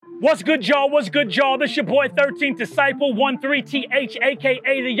What's good, y'all? What's good, y'all? This your boy, 13th Disciple, 13TH,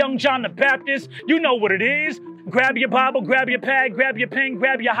 a.k.a. the Young John the Baptist. You know what it is. Grab your Bible, grab your pad, grab your pen,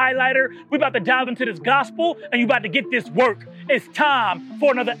 grab your highlighter. We about to dive into this gospel, and you about to get this work. It's time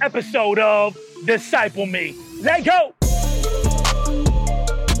for another episode of Disciple Me. Let's go!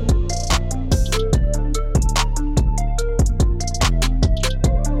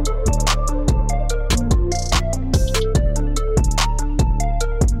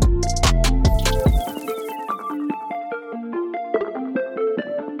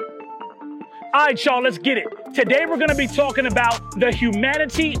 All right, y'all, let's get it. Today, we're going to be talking about the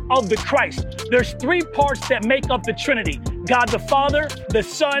humanity of the Christ. There's three parts that make up the Trinity: God the Father, the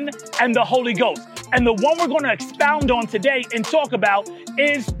Son, and the Holy Ghost. And the one we're going to expound on today and talk about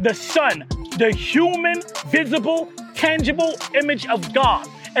is the Son, the human, visible, tangible image of God.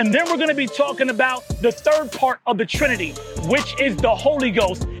 And then we're going to be talking about the third part of the Trinity, which is the Holy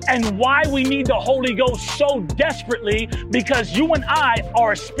Ghost, and why we need the Holy Ghost so desperately, because you and I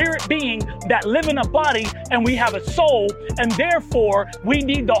are a spirit being that live in a body, and we have a soul, and therefore we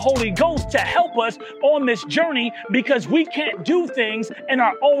need the Holy Ghost to help us on this journey, because we can't do things in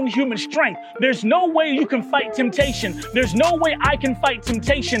our own human strength. There's no way you can fight temptation. There's no way I can fight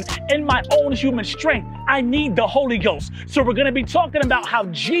temptation in my own human strength. I need the Holy Ghost. So we're going to be talking about how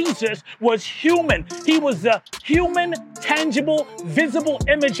Jesus was human. He was the human, tangible, visible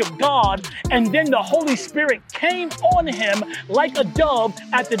image of God, and then the Holy Spirit came on him like a dove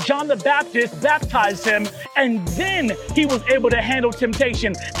after John the Baptist baptized him, and then he was able to handle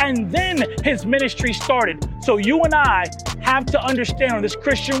temptation, and then his ministry started. So you and I have to understand on this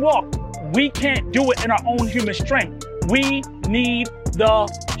Christian walk, we can't do it in our own human strength. We need the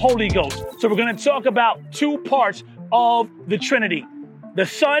Holy Ghost. So we're going to talk about two parts of the Trinity: the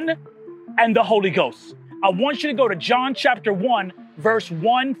Son and the Holy Ghost. I want you to go to John chapter 1, verse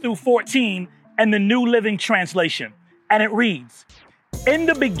 1 through 14, and the New Living Translation. And it reads, "In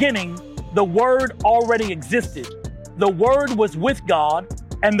the beginning, the Word already existed. The Word was with God,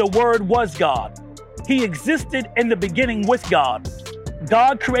 and the Word was God. He existed in the beginning with God.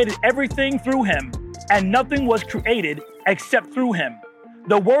 God created everything through him, and nothing was created except through him.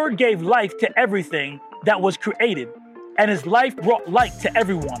 The Word gave life to everything that was created, and his life brought light to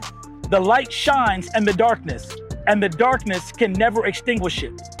everyone. The light shines in the darkness, and the darkness can never extinguish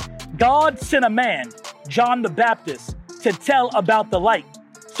it. God sent a man, John the Baptist, to tell about the light,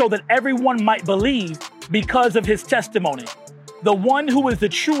 so that everyone might believe because of his testimony. The one who is the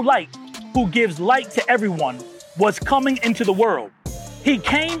true light, who gives light to everyone, was coming into the world. He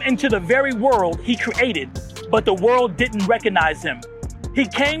came into the very world he created, but the world didn't recognize him. He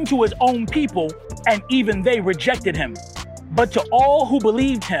came to his own people, and even they rejected him. But to all who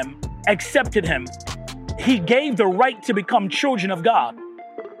believed him, accepted him, he gave the right to become children of God.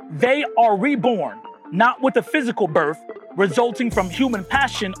 They are reborn, not with a physical birth resulting from human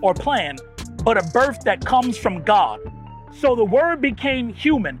passion or plan, but a birth that comes from God." So the Word became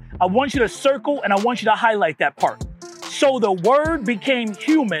human. I want you to circle and I want you to highlight that part. So the Word became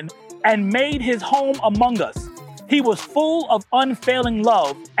human and made his home among us. He was full of unfailing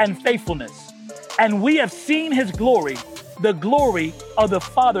love and faithfulness. And we have seen his glory, the glory of the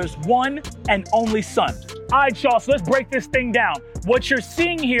Father's one and only Son. All right, y'all, so let's break this thing down. What you're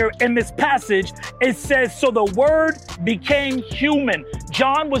seeing here in this passage, it says, so the Word became human.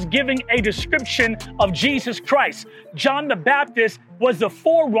 John was giving a description of Jesus Christ. John the Baptist was the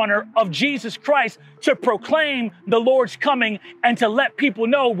forerunner of Jesus Christ to proclaim the Lord's coming and to let people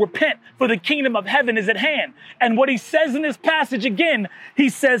know, repent, for the kingdom of heaven is at hand. And what he says in this passage again, he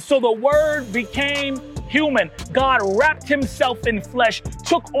says, so the Word became human. God wrapped himself in flesh,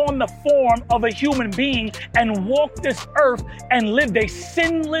 took on the form of a human being, and walked this earth and lived a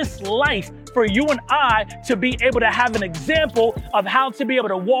sinless life for you and I to be able to have an example of how to be able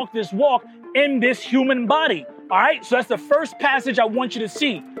to walk this walk in this human body. All right, so that's the first passage I want you to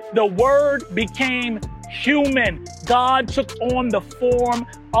see. The Word became human. God took on the form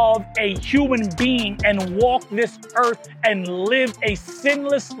of a human being and walked this earth and lived a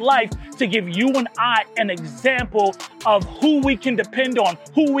sinless life to give you and I an example of who we can depend on,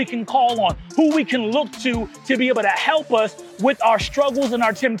 who we can call on, who we can look to be able to help us with our struggles and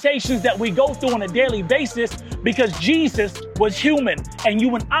our temptations that we go through on a daily basis, because Jesus was human and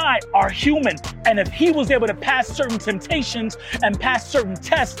you and I are human. And if he was able to pass certain temptations and pass certain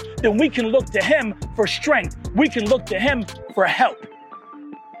tests, then we can look to him for strength. We can look to him for help.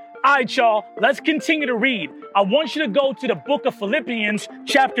 All right, y'all, let's continue to read. I want you to go to the book of Philippians,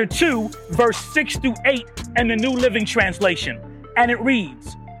 chapter 2, verse 6 through 8, and the New Living Translation. And it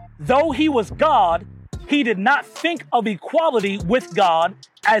reads, "Though he was God, He did not think of equality with God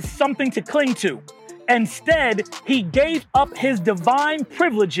as something to cling to. Instead, he gave up his divine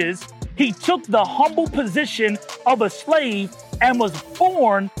privileges. He took the humble position of a slave and was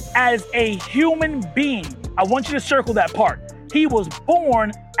born as a human being. I want you to circle that part. He was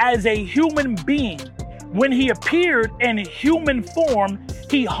born as a human being. When he appeared in human form,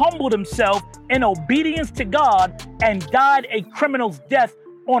 he humbled himself in obedience to God and died a criminal's death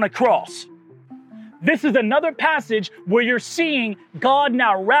on a cross. This is another passage where you're seeing God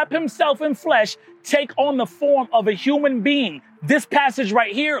now wrap himself in flesh, take on the form of a human being. This passage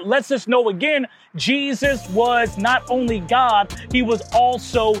right here lets us know again, Jesus was not only God, he was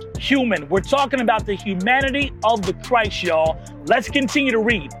also human. We're talking about the humanity of the Christ, y'all. Let's continue to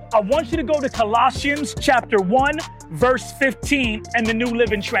read. I want you to go to Colossians chapter 1, verse 15 in the New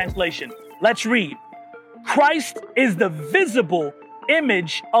Living Translation. Let's read. Christ is the visible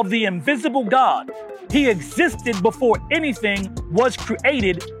image of the invisible God. He existed before anything was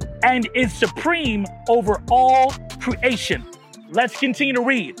created and is supreme over all creation. Let's continue to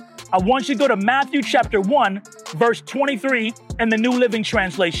read. I want you to go to Matthew chapter 1, verse 23 in the New Living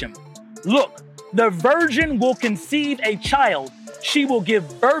Translation. Look, the virgin will conceive a child. She will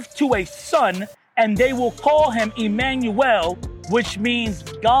give birth to a son, and they will call him Emmanuel, which means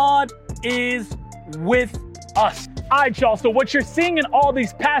God is with us. All right, y'all. So what you're seeing in all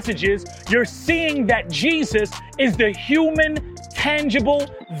these passages, you're seeing that Jesus is the human, tangible,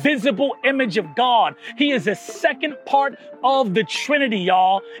 visible image of God. He is a second part of the Trinity,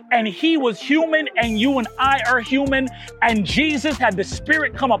 y'all. And he was human and you and I are human. And Jesus had the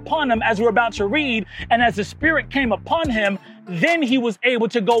Spirit come upon him as we're about to read. And as the Spirit came upon him, then he was able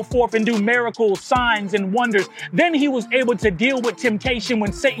to go forth and do miracles, signs, and wonders. Then he was able to deal with temptation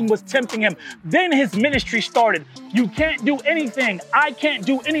when Satan was tempting him. Then his ministry started. You can't do anything. I can't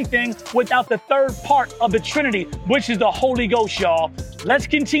do anything without the third part of the Trinity, which is the Holy Ghost, y'all. Let's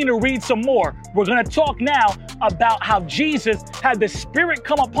continue to read some more. We're going to talk now about how Jesus had the Spirit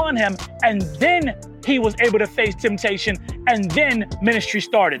come upon him, and then he was able to face temptation, and then ministry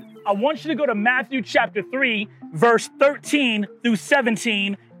started. I want you to go to Matthew chapter 3, verse 13 through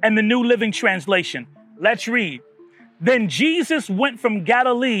 17 in the New Living Translation. Let's read. Then Jesus went from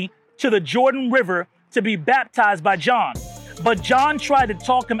Galilee to the Jordan River to be baptized by John. But John tried to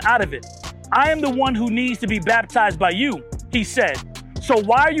talk him out of it. I am the one who needs to be baptized by you, he said. So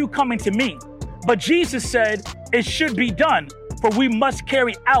why are you coming to me? But Jesus said, it should be done, for we must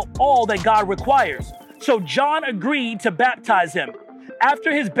carry out all that God requires. So John agreed to baptize him.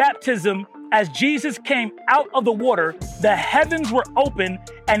 After his baptism, as Jesus came out of the water, the heavens were open,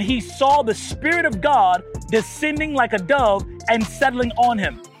 and he saw the Spirit of God descending like a dove and settling on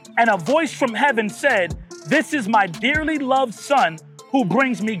him. And a voice from heaven said, this is my dearly loved Son, who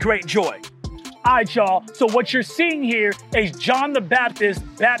brings me great joy. All right, y'all. So what you're seeing here is John the Baptist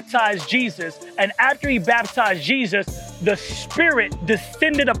baptized Jesus. And after he baptized Jesus, the Spirit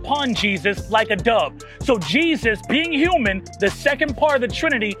descended upon Jesus like a dove. So Jesus, being human, the second part of the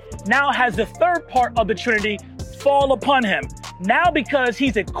Trinity, now has the third part of the Trinity fall upon him. Now, because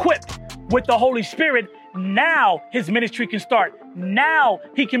he's equipped with the Holy Spirit, now his ministry can start. Now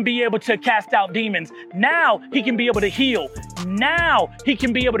he can be able to cast out demons. Now he can be able to heal. Now he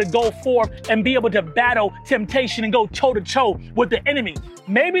can be able to go forth and be able to battle temptation and go toe to toe with the enemy.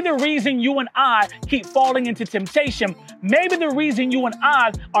 Maybe the reason you and I keep falling into temptation, maybe the reason you and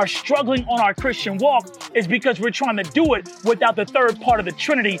I are struggling on our Christian walk is because we're trying to do it without the third part of the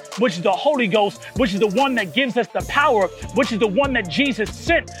Trinity, which is the Holy Ghost, which is the one that gives us the power, which is the one that Jesus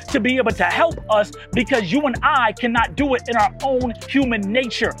sent to be able to help us, because you and I cannot do it in our own human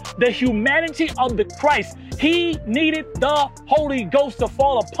nature. The humanity of the Christ, he needed the Holy Ghost to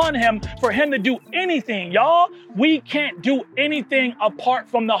fall upon him for him to do anything, y'all. We can't do anything apart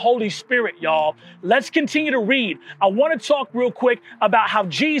from the Holy Spirit, y'all. Let's continue to read. I want to talk real quick about how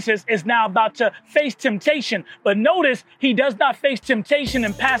Jesus is now about to face temptation. But notice he does not face temptation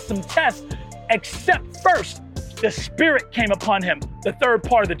and pass some tests, except first, the Spirit came upon him, the third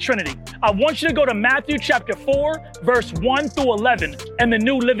part of the Trinity. I want you to go to Matthew chapter 4, verse 1 through 11 in the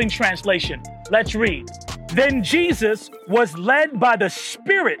New Living Translation. Let's read. Then Jesus was led by the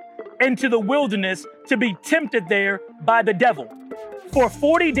Spirit into the wilderness to be tempted there by the devil. For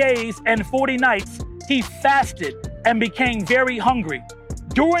 40 days and 40 nights, he fasted and became very hungry.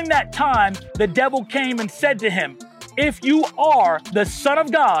 During that time, the devil came and said to him, if you are the Son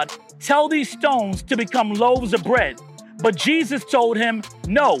of God, tell these stones to become loaves of bread. But Jesus told him,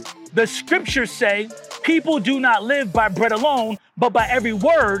 no, the scriptures say, people do not live by bread alone, but by every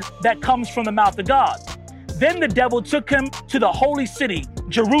word that comes from the mouth of God. Then the devil took him to the holy city,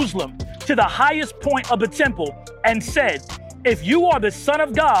 Jerusalem, to the highest point of the temple and said, "If you are the Son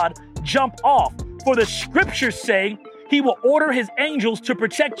of God, jump off. For the scriptures say, he will order his angels to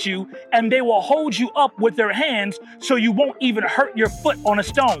protect you, and they will hold you up with their hands so you won't even hurt your foot on a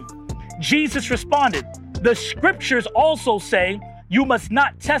stone." Jesus responded, "The scriptures also say, you must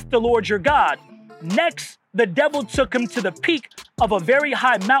not test the Lord your God." Next, the devil took him to the peak of a very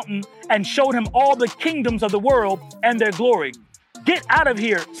high mountain and showed him all the kingdoms of the world and their glory. "Get out of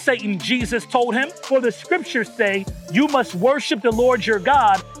here, Satan," Jesus told him, "for the scriptures say, you must worship the Lord your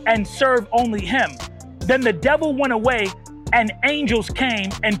God and serve only him." Then the devil went away and angels came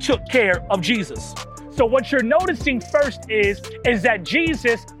and took care of Jesus. So what you're noticing first is that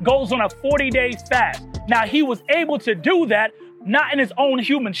Jesus goes on a 40-day fast. Now, he was able to do that, not in his own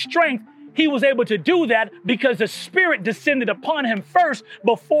human strength. He was able to do that because the Spirit descended upon him first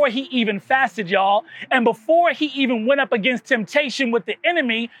before he even fasted, y'all. And before he even went up against temptation with the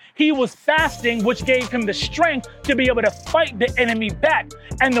enemy, he was fasting, which gave him the strength to be able to fight the enemy back.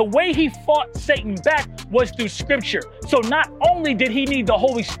 And the way he fought Satan back was through Scripture. So not only did he need the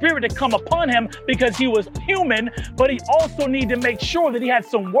Holy Spirit to come upon him because he was human, but he also needed to make sure that he had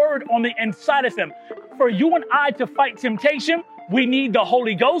some word on the inside of him. For you and I to fight temptation, we need the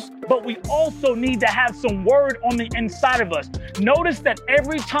Holy Ghost, but we also need to have some word on the inside of us. Notice that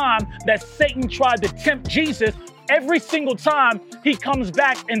every time that Satan tried to tempt Jesus, every single time he comes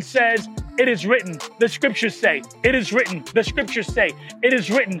back and says, "It is written, the scriptures say. It is written, the scriptures say. It is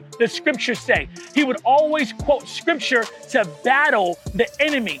written, the scriptures say." He would always quote scripture to battle the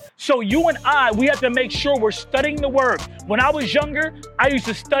enemy. So you and I, we have to make sure we're studying the word. When I was younger, I used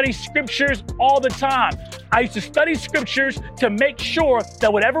to study scriptures all the time. I used to study scriptures to make sure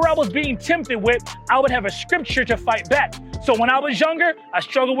that whatever I was being tempted with, I would have a scripture to fight back. So when I was younger, I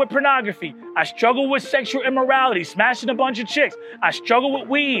struggled with pornography. I struggled with sexual immorality, smashing a bunch of chicks. I struggled with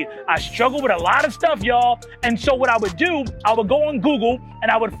weed. I struggled with a lot of stuff, y'all. And so what I would do, I would go on Google and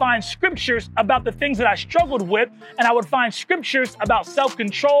I would find scriptures about the things that I struggled with. And I would find scriptures about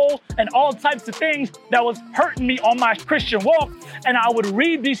self-control and all types of things that was hurting me on my Christian walk. And I would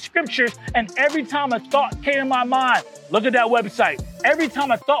read these scriptures, and every time a thought came in my mind, look at that website. Every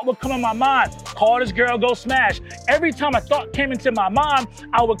time a thought would come in my mind, call this girl, go smash. Every time a thought came into my mind,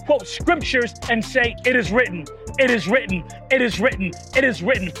 I would quote scriptures and say, "It is written, it is written, it is written, it is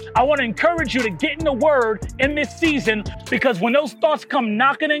written." I want to encourage you to get in the word in this season, because when those thoughts come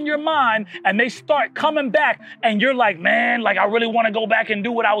knocking in your mind and they start coming back and you're like, "Man, like I really want to go back and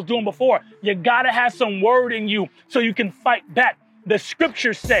do what I was doing before," you got to have some word in you so you can fight back. The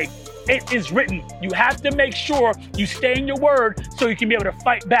scriptures say, "It is written." You have to make sure you stay in your word so you can be able to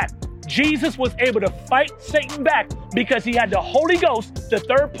fight back. Jesus was able to fight Satan back because he had the Holy Ghost, the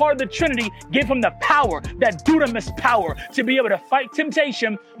third part of the Trinity, give him the power, that dunamis power, to be able to fight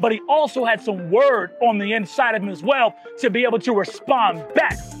temptation, but he also had some word on the inside of him as well to be able to respond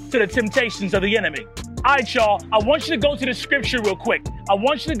back to the temptations of the enemy. All right, y'all, I want you to go to the scripture real quick. I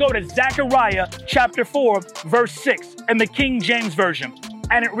want you to go to Zechariah chapter 4, verse 6 in the King James Version.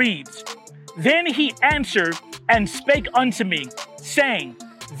 And it reads, "Then he answered and spake unto me, saying,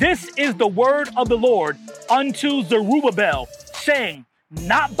 This is the word of the Lord unto Zerubbabel, saying,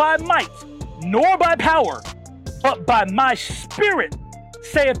 Not by might, nor by power, but by my spirit,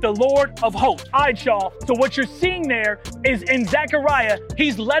 saith the Lord of hosts." All right, y'all. So what you're seeing there is in Zechariah,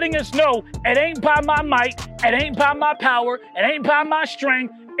 he's letting us know it ain't by my might, it ain't by my power, it ain't by my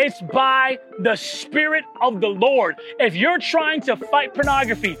strength. It's by the Spirit of the Lord. If you're trying to fight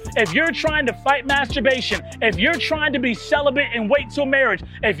pornography, if you're trying to fight masturbation, if you're trying to be celibate and wait till marriage,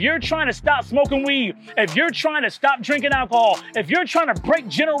 if you're trying to stop smoking weed, if you're trying to stop drinking alcohol, if you're trying to break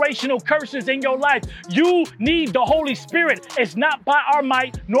generational curses in your life, you need the Holy Spirit. It's not by our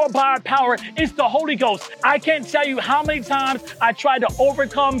might nor by our power. It's the Holy Ghost. I can't tell you how many times I tried to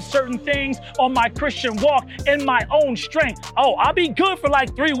overcome certain things on my Christian walk in my own strength. Oh, I'll be good for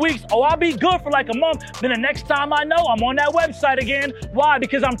like 3 weeks. Oh, I'll be good for like a month. Then the next time I know, I'm on that website again. Why?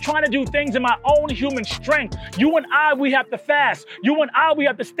 Because I'm trying to do things in my own human strength. You and I, we have to fast. You and I, we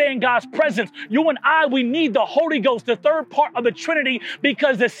have to stay in God's presence. You and I, we need the Holy Ghost, the third part of the Trinity,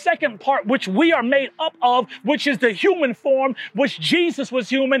 because the second part, which we are made up of, which is the human form, which Jesus was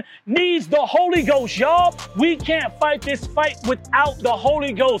human, needs the Holy Ghost, y'all. We can't fight this fight without the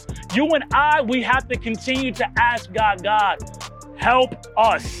Holy Ghost. You and I, we have to continue to ask God, help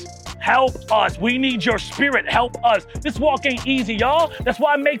us. Help us. We need your spirit. Help us. This walk ain't easy, y'all. That's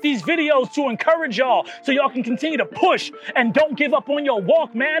why I make these videos, to encourage y'all so y'all can continue to push and don't give up on your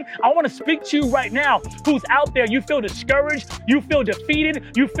walk, man. I want to speak to you right now who's out there. You feel discouraged. You feel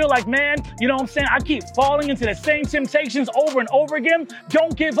defeated. You feel like, man, you know what I'm saying? I keep falling into the same temptations over and over again.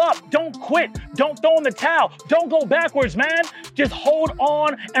 Don't give up. Don't quit. Don't throw in the towel. Don't go backwards, man. Just hold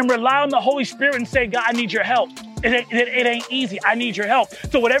on and rely on the Holy Spirit and say, God, I need your help. It ain't easy. I need your help.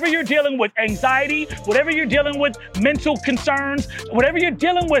 So whatever you're dealing with, anxiety, whatever you're dealing with, mental concerns, whatever you're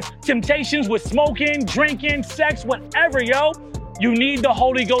dealing with, temptations with smoking, drinking, sex, whatever, yo, you need the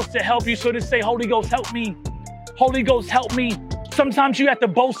Holy Ghost to help you. So just say, Holy Ghost, help me. Holy Ghost, help me. Sometimes you have to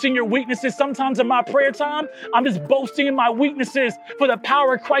boast in your weaknesses. Sometimes in my prayer time, I'm just boasting in my weaknesses for the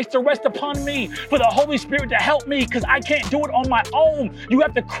power of Christ to rest upon me, for the Holy Spirit to help me, because I can't do it on my own. You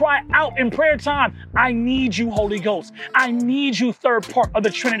have to cry out in prayer time. I need you, Holy Ghost. I need you, third part of the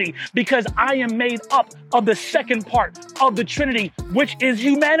Trinity, because I am made up of the second part of the Trinity, which is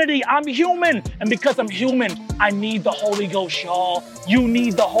humanity. I'm human. And because I'm human, I need the Holy Ghost, y'all. You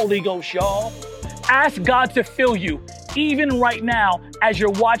need the Holy Ghost, y'all. Ask God to fill you. Even right now, as you're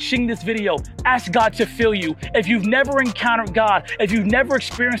watching this video, ask God to fill you. If you've never encountered God, if you've never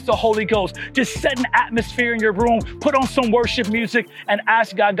experienced the Holy Ghost, just set an atmosphere in your room, put on some worship music, and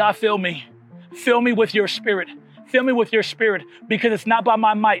ask God, God, fill me. Fill me with your spirit. Fill me with your spirit, because it's not by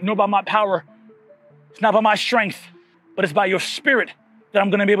my might, nor by my power. It's not by my strength, but it's by your spirit that I'm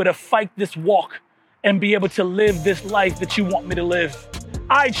going to be able to fight this walk and be able to live this life that you want me to live.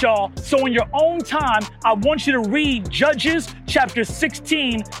 All right, y'all. So in your own time, I want you to read Judges chapter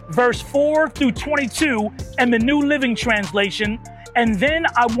 16, verse 4 through 22 in the New Living Translation. And then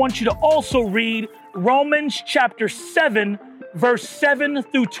I want you to also read Romans chapter 7, verse 7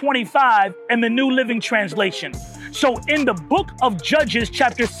 through 25 in the New Living Translation. So in the book of Judges,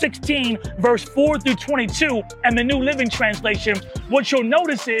 chapter 16, verse 4 through 22, and the New Living Translation, what you'll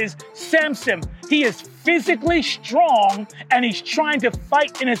notice is Samson, he is physically strong and he's trying to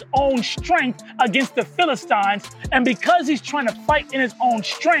fight in his own strength against the Philistines. And because he's trying to fight in his own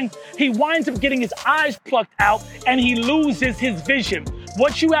strength, he winds up getting his eyes plucked out and he loses his vision.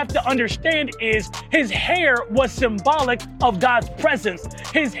 What you have to understand is his hair was symbolic of God's presence.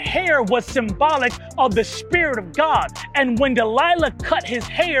 His hair was symbolic of the Spirit of God. And when Delilah cut his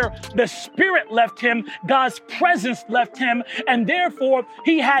hair, the Spirit left him, God's presence left him, and therefore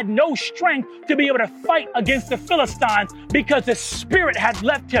he had no strength to be able to fight against the Philistines because the Spirit had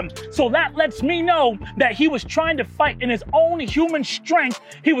left him. So that lets me know that he was trying to fight in his own human strength.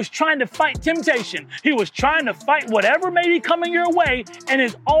 He was trying to fight temptation. He was trying to fight whatever may be coming your way in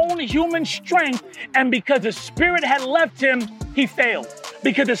his own human strength. And because the Spirit had left him, he failed.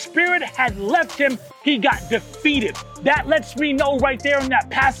 Because the Spirit had left him, he got defeated. That lets me know right there in that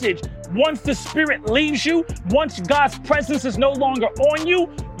passage, once the Spirit leaves you, once God's presence is no longer on you,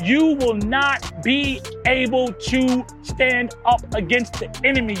 you will not be able to stand up against the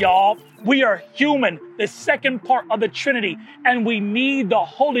enemy, y'all. We are human, the second part of the Trinity, and we need the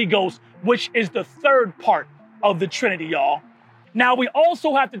Holy Ghost, which is the third part of the Trinity, y'all. Now, we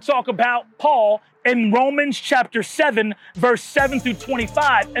also have to talk about Paul in Romans chapter 7, verse 7 through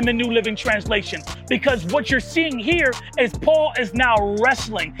 25 in the New Living Translation. Because what you're seeing here is Paul is now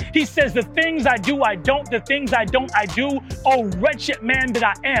wrestling. He says, the things I do, I don't. The things I don't, I do. Oh, wretched man that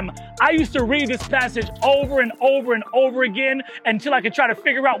I am. I used to read this passage over and over and over again until I could try to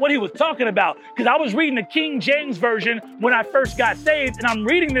figure out what he was talking about. Because I was reading the King James Version when I first got saved, and I'm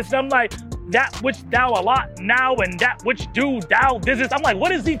reading this and I'm like, that which thou allot now and that which do thou visits. I'm like,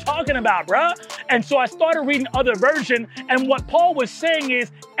 what is he talking about, bruh? And so I started reading other version, and what Paul was saying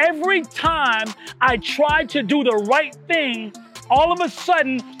is every time I try to do the right thing, all of a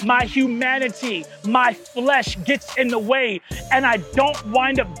sudden my humanity, my flesh gets in the way, and I don't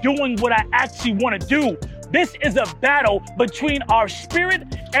wind up doing what I actually want to do. This is a battle between our spirit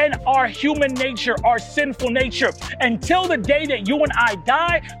and our human nature, our sinful nature. Until the day that you and I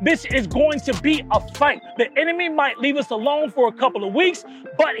die, this is going to be a fight. The enemy might leave us alone for a couple of weeks,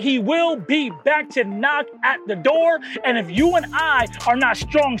 but he will be back to knock at the door. And if you and I are not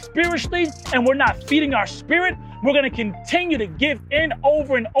strong spiritually and we're not feeding our spirit, we're going to continue to give in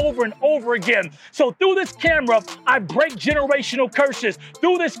over and over and over again. So through this camera, I break generational curses.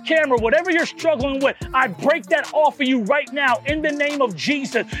 Through this camera, whatever you're struggling with, I break that off of you right now in the name of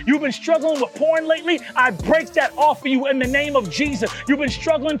Jesus. You've been struggling with porn lately, I break that off of you in the name of Jesus. You've been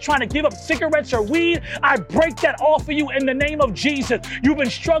struggling trying to give up cigarettes or weed, I break that off of you in the name of Jesus. You've been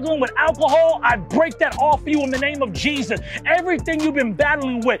struggling with alcohol, I break that off of you in the name of Jesus. Everything you've been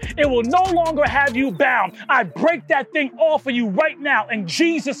battling with, it will no longer have you bound. I break break that thing off of you right now in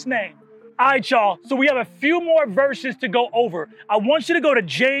Jesus' name. All right, y'all. So we have a few more verses to go over. I want you to go to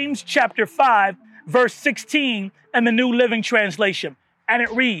James chapter 5, verse 16 and the New Living Translation. And it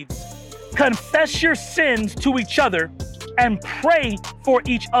reads, confess your sins to each other and pray for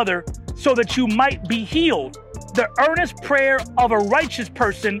each other so that you might be healed. The earnest prayer of a righteous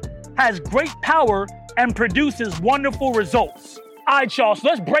person has great power and produces wonderful results. All right, y'all, so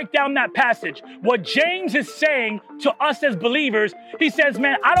let's break down that passage. What James is saying to us as believers, he says,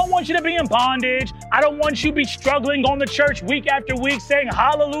 man, I don't want you to be in bondage. I don't want you to be struggling going to church week after week saying,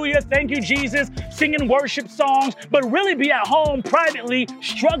 hallelujah, thank you, Jesus, singing worship songs, but really be at home privately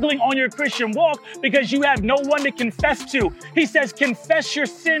struggling on your Christian walk because you have no one to confess to. He says, confess your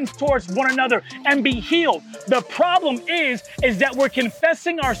sins towards one another and be healed. The problem is that we're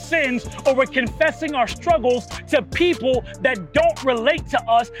confessing our sins or we're confessing our struggles to people that don't relate to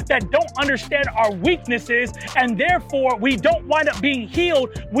us, that don't understand our weaknesses, and therefore we don't wind up being healed.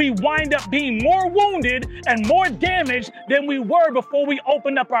 We wind up being more wounded and more damaged than we were before we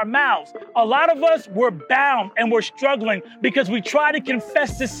opened up our mouths. A lot of us were bound and we're struggling because we try to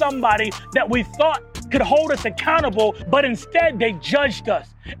confess to somebody that we thought could hold us accountable, but instead they judged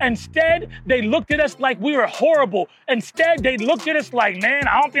us. Instead, they looked at us like we were horrible. Instead, they looked at us like, man,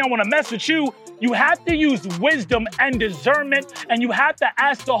 I don't think I want to mess with you. You have to use wisdom and discernment, and you have to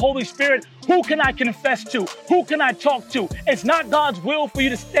ask the Holy Spirit, who can I confess to? Who can I talk to? It's not God's will for you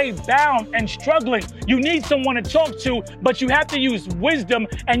to stay bound and struggling. You need someone to talk to, but you have to use wisdom,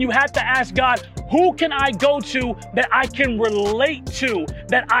 and you have to ask God, who can I go to that I can relate to,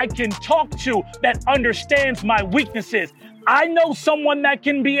 that I can talk to, that understands my weaknesses? I know someone that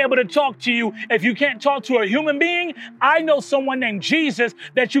can be able to talk to you. If you can't talk to a human being, I know someone named Jesus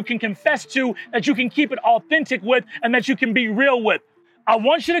that you can confess to, that you can keep it authentic with, and that you can be real with. I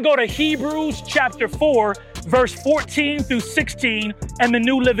want you to go to Hebrews chapter 4, verse 14 through 16, and the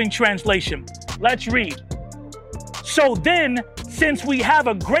New Living Translation. Let's read. So then, since we have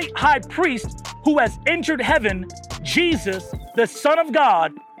a great high priest who has entered heaven, Jesus, the Son of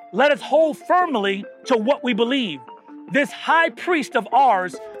God, let us hold firmly to what we believe. This high priest of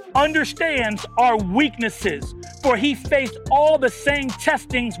ours understands our weaknesses, for he faced all the same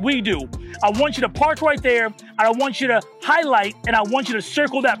testings we do. I want you to park right there, and I want you to highlight, and I want you to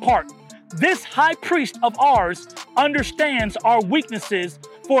circle that part. This high priest of ours understands our weaknesses,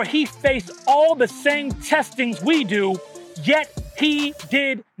 for he faced all the same testings we do, yet he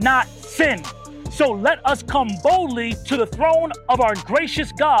did not sin. So let us come boldly to the throne of our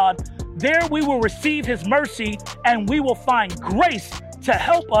gracious God. There we will receive his mercy, and we will find grace to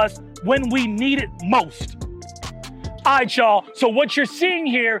help us when we need it most. All right, y'all. So what you're seeing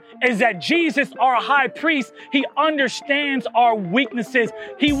here is that Jesus, our high priest, he understands our weaknesses.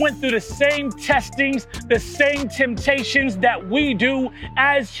 He went through the same testings, the same temptations that we do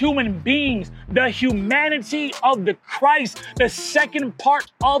as human beings. The humanity of the Christ, the second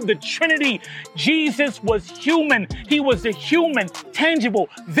part of the Trinity. Jesus was human. He was the human, tangible,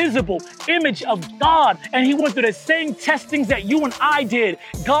 visible image of God. And he went through the same testings that you and I did.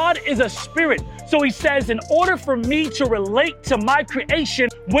 God is a spirit. So he says, in order for me to relate to my creation,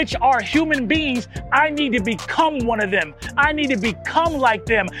 which are human beings, I need to become one of them. I need to become like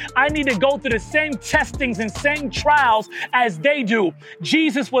them. I need to go through the same testings and same trials as they do.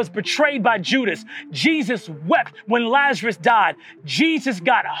 Jesus was betrayed by Judas. Jesus wept when Lazarus died. Jesus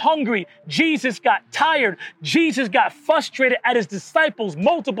got hungry. Jesus got tired. Jesus got frustrated at his disciples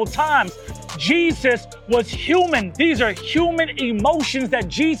multiple times. Jesus was human. These are human emotions that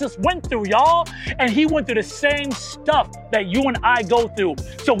Jesus went through, y'all. And he went through the same stuff that you and I go through.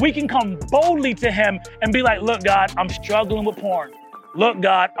 So we can come boldly to him and be like, look, God, I'm struggling with porn. Look,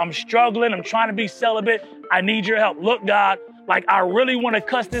 God, I'm struggling. I'm trying to be celibate. I need your help. Look, God, like I really want to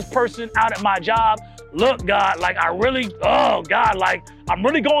cuss this person out at my job. Look, God, like I'm really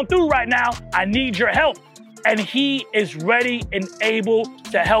going through right now. I need your help. And he is ready and able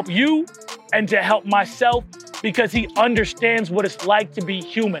to help you and to help myself because he understands what it's like to be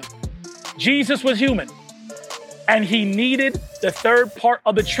human. Jesus was human, and he needed the third part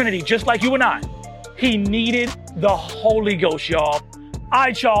of the Trinity, just like you and I. He needed the Holy Ghost, y'all. All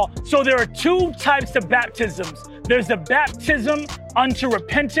right, y'all. So there are two types of baptisms. There's the baptism unto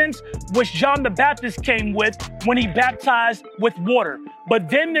repentance, which John the Baptist came with when he baptized with water. But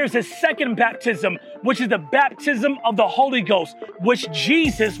then there's a second baptism, which is the baptism of the Holy Ghost, which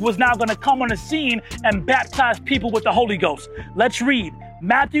Jesus was now going to come on the scene and baptize people with the Holy Ghost. Let's read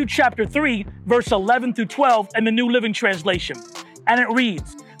Matthew chapter 3, verse 11 through 12 in the New Living Translation. And it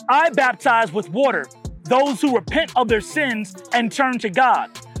reads, I baptize with water those who repent of their sins and turn to God.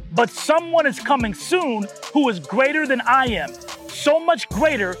 But someone is coming soon who is greater than I am, so much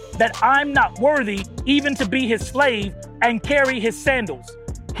greater that I'm not worthy even to be his slave and carry his sandals.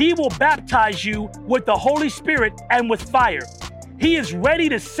 He will baptize you with the Holy Spirit and with fire. He is ready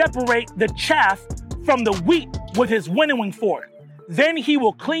to separate the chaff from the wheat with his winnowing fork. Then he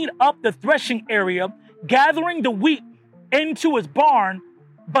will clean up the threshing area, gathering the wheat into his barn,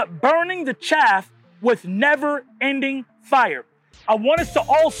 but burning the chaff with never-ending fire. I want us to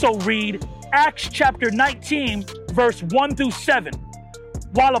also read Acts chapter 19, verse 1 through 7.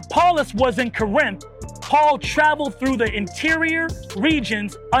 While Apollos was in Corinth, Paul traveled through the interior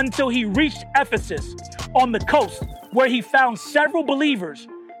regions until he reached Ephesus on the coast, where he found several believers.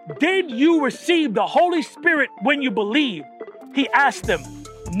 Did you receive the Holy Spirit when you believed? He asked them.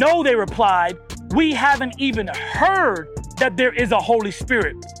 No, they replied. We haven't even heard that there is a Holy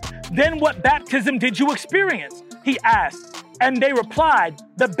Spirit. Then what baptism did you experience? He asked. And they replied,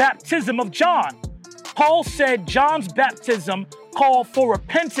 the baptism of John. Paul said John's baptism called for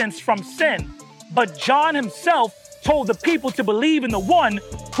repentance from sin, but John himself told the people to believe in the one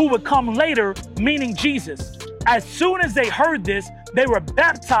who would come later, meaning Jesus. As soon as they heard this, they were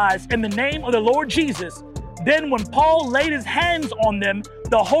baptized in the name of the Lord Jesus. Then when Paul laid his hands on them,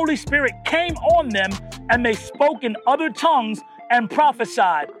 the Holy Spirit came on them, and they spoke in other tongues and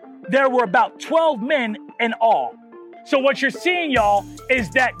prophesied. There were about 12 men in all. So what you're seeing, y'all, is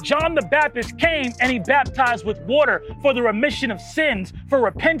that John the Baptist came and he baptized with water for the remission of sins, for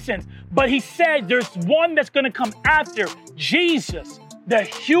repentance. But he said there's one that's going to come after, Jesus, the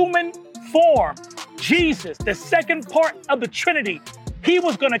human form. Jesus, the second part of the Trinity. He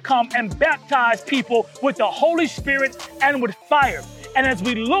was going to come and baptize people with the Holy Spirit and with fire. And as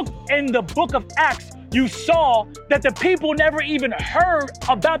we look in the book of Acts, you saw that the people never even heard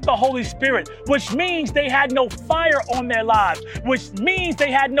about the Holy Spirit, which means they had no fire on their lives, which means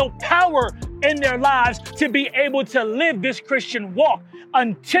they had no power in their lives to be able to live this Christian walk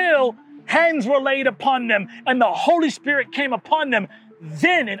until hands were laid upon them and the Holy Spirit came upon them.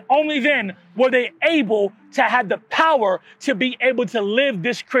 Then and only then were they able to have the power to be able to live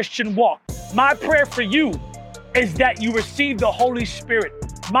this Christian walk. My prayer for you is that you receive the Holy Spirit.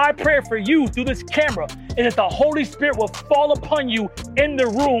 My prayer for you through this camera is that the Holy Spirit will fall upon you in the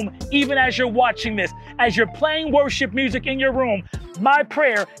room, even as you're watching this, as you're playing worship music in your room. My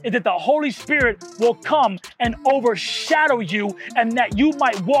prayer is that the Holy Spirit will come and overshadow you, and that you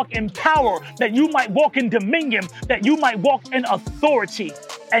might walk in power, that you might walk in dominion, that you might walk in authority.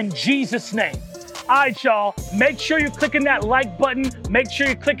 In Jesus' name. All right, y'all, make sure you're clicking that like button. Make sure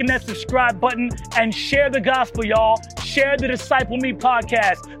you're clicking that subscribe button and share the gospel, y'all. Share the Disciple Me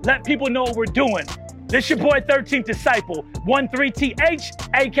podcast. Let people know what we're doing. This your boy, 13th Disciple, 13TH,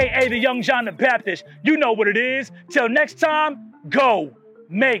 a.k.a. the Young John the Baptist. You know what it is. Till next time, go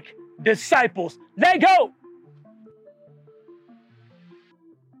make disciples. Let go.